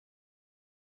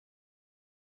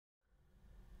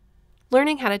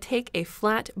Learning how to take a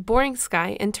flat, boring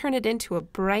sky and turn it into a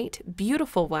bright,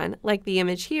 beautiful one, like the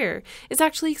image here, is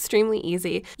actually extremely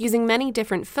easy, using many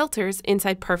different filters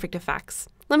inside Perfect Effects.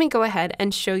 Let me go ahead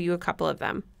and show you a couple of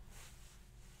them.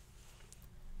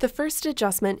 The first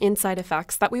adjustment inside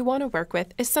Effects that we want to work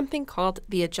with is something called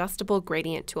the Adjustable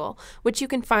Gradient tool, which you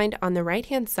can find on the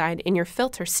right-hand side in your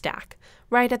filter stack,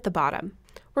 right at the bottom.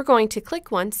 We're going to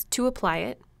click once to apply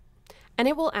it, and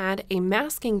it will add a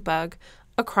masking bug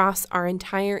across our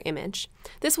entire image.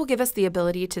 This will give us the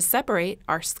ability to separate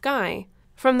our sky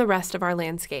from the rest of our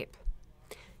landscape.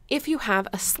 If you have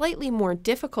a slightly more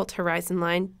difficult horizon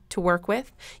line to work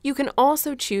with, you can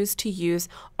also choose to use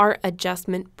our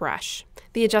adjustment brush.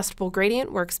 The adjustable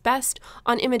gradient works best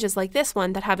on images like this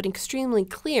one that have an extremely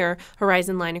clear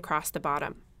horizon line across the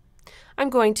bottom. I'm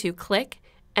going to click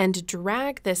and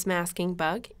drag this masking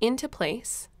bug into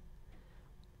place.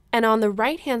 And on the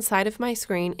right-hand side of my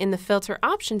screen in the Filter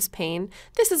Options pane,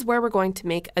 this is where we're going to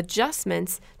make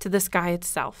adjustments to the sky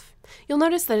itself. You'll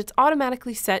notice that it's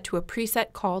automatically set to a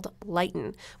preset called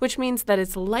Lighten, which means that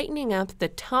it's lightening up the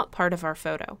top part of our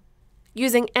photo.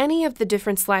 Using any of the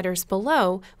different sliders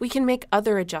below, we can make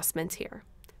other adjustments here.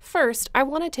 First, I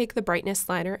want to take the brightness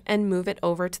slider and move it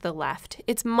over to the left.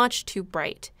 It's much too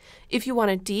bright. If you want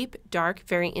a deep, dark,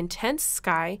 very intense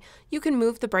sky, you can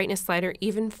move the brightness slider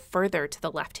even further to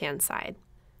the left-hand side.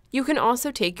 You can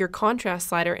also take your contrast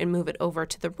slider and move it over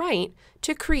to the right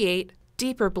to create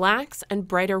deeper blacks and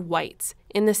brighter whites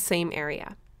in the same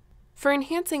area. For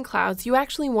enhancing clouds, you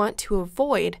actually want to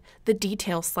avoid the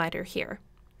detail slider here.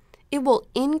 It will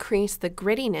increase the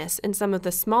grittiness in some of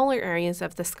the smaller areas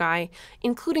of the sky,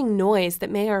 including noise that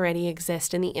may already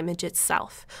exist in the image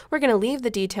itself. We're going to leave the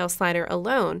detail slider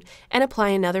alone and apply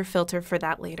another filter for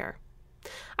that later.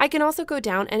 I can also go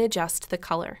down and adjust the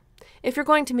color. If you're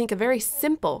going to make a very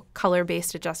simple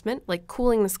color-based adjustment, like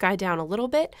cooling the sky down a little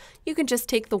bit, you can just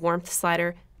take the warmth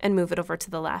slider and move it over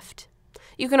to the left.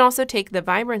 You can also take the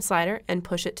vibrant slider and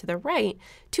push it to the right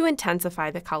to intensify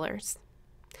the colors.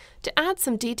 To add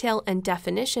some detail and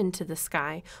definition to the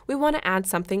sky, we want to add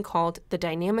something called the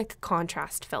Dynamic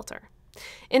Contrast filter.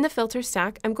 In the filter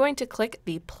stack, I'm going to click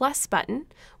the plus button,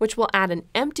 which will add an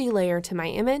empty layer to my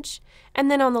image, and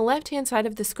then on the left-hand side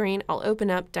of the screen, I'll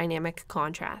open up Dynamic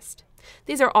Contrast.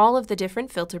 These are all of the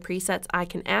different filter presets I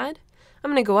can add.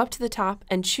 I'm going to go up to the top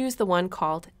and choose the one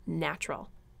called Natural.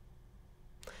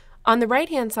 On the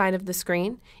right-hand side of the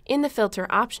screen, in the Filter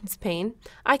Options pane,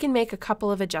 I can make a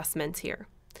couple of adjustments here.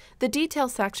 The detail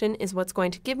section is what's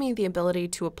going to give me the ability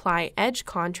to apply edge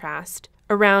contrast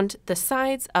around the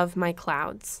sides of my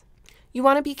clouds. You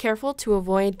want to be careful to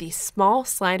avoid the small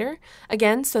slider,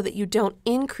 again, so that you don't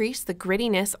increase the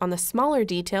grittiness on the smaller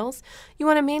details. You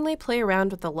want to mainly play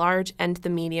around with the large and the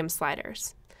medium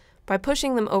sliders. By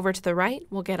pushing them over to the right,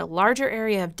 we'll get a larger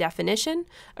area of definition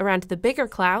around the bigger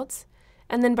clouds,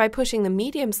 and then by pushing the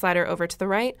medium slider over to the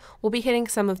right, we'll be hitting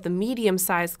some of the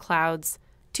medium-sized clouds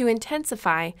to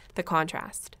intensify the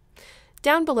contrast.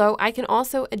 Down below, I can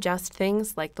also adjust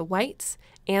things like the whites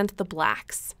and the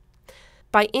blacks.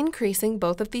 By increasing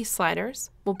both of these sliders,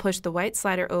 we'll push the white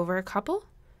slider over a couple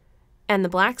and the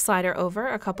black slider over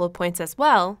a couple of points as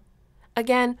well.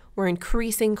 Again, we're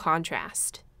increasing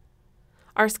contrast.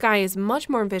 Our sky is much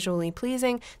more visually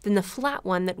pleasing than the flat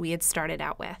one that we had started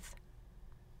out with.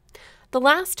 The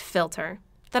last filter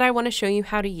that I want to show you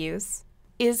how to use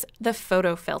is the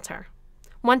photo filter.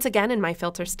 Once again, in my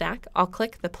filter stack, I'll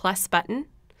click the plus button,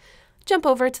 jump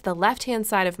over to the left-hand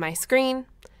side of my screen,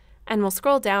 and we'll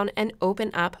scroll down and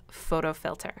open up Photo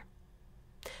Filter.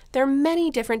 There are many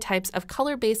different types of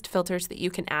color-based filters that you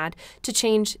can add to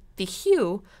change the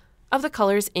hue of the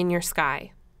colors in your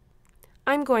sky.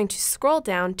 I'm going to scroll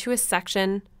down to a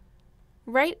section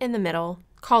right in the middle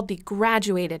called the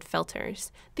Graduated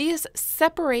Filters. These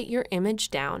separate your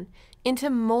image down into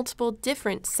multiple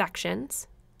different sections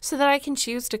so that I can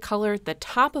choose to color the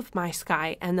top of my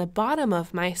sky and the bottom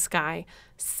of my sky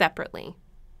separately.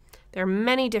 There are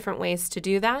many different ways to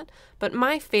do that, but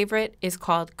my favorite is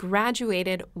called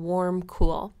Graduated Warm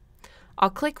Cool.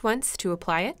 I'll click once to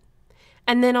apply it,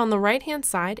 and then on the right-hand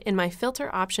side in my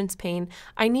Filter Options pane,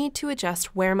 I need to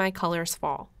adjust where my colors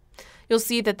fall. You'll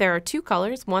see that there are two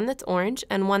colors, one that's orange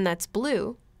and one that's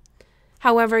blue.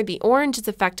 However, the orange is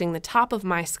affecting the top of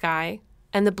my sky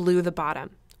and the blue the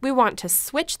bottom. We want to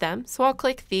switch them, so I'll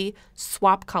click the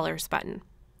Swap Colors button.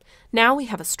 Now we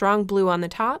have a strong blue on the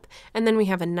top, and then we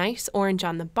have a nice orange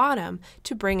on the bottom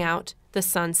to bring out the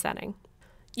sun setting.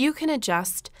 You can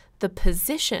adjust the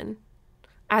position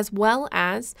as well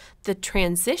as the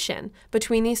transition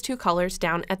between these two colors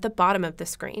down at the bottom of the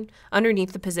screen,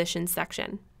 underneath the position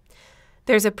section.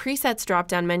 There's a presets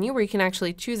drop-down menu where you can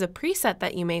actually choose a preset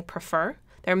that you may prefer.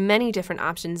 There are many different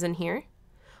options in here.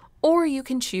 Or you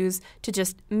can choose to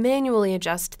just manually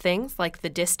adjust things like the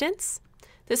distance.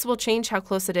 This will change how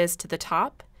close it is to the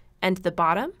top and the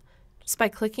bottom just by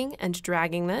clicking and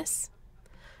dragging this.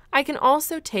 I can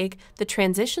also take the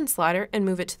transition slider and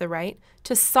move it to the right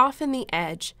to soften the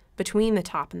edge between the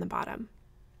top and the bottom.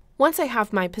 Once I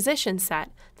have my position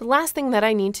set, the last thing that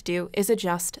I need to do is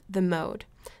adjust the mode.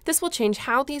 This will change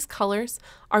how these colors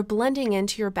are blending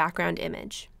into your background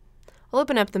image. I'll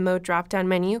open up the mode drop-down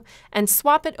menu and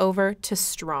swap it over to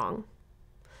strong.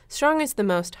 Strong is the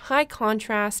most high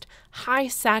contrast, high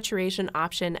saturation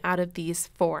option out of these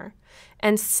four,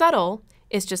 and subtle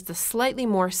is just a slightly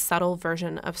more subtle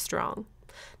version of strong.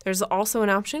 There's also an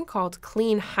option called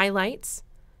clean highlights,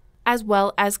 as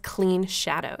well as clean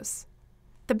shadows.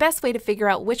 The best way to figure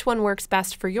out which one works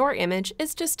best for your image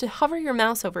is just to hover your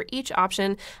mouse over each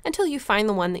option until you find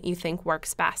the one that you think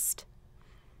works best.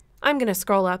 I'm going to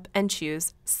scroll up and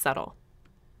choose subtle.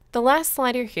 The last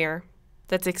slider here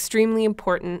that's extremely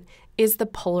important is the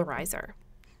polarizer.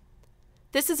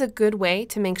 This is a good way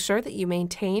to make sure that you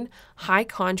maintain high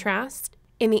contrast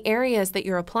in the areas that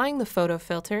you're applying the photo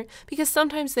filter, because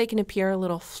sometimes they can appear a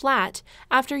little flat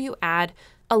after you add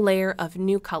a layer of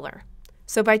new color.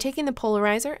 So by taking the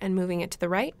polarizer and moving it to the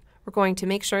right, we're going to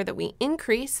make sure that we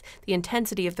increase the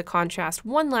intensity of the contrast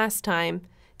one last time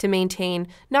to maintain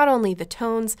not only the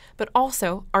tones, but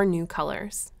also our new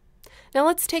colors. Now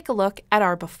let's take a look at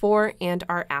our before and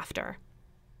our after.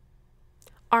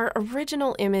 Our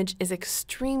original image is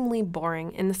extremely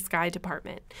boring in the sky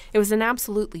department. It was an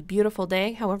absolutely beautiful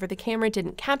day, however the camera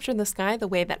didn't capture the sky the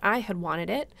way that I had wanted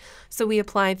it, so we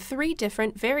applied 3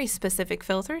 different very specific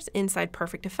filters inside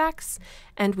Perfect Effects,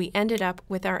 and we ended up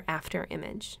with our after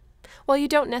image. While you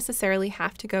don't necessarily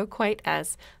have to go quite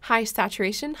as high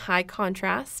saturation, high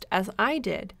contrast as I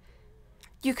did,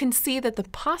 you can see that the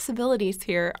possibilities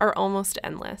here are almost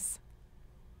endless.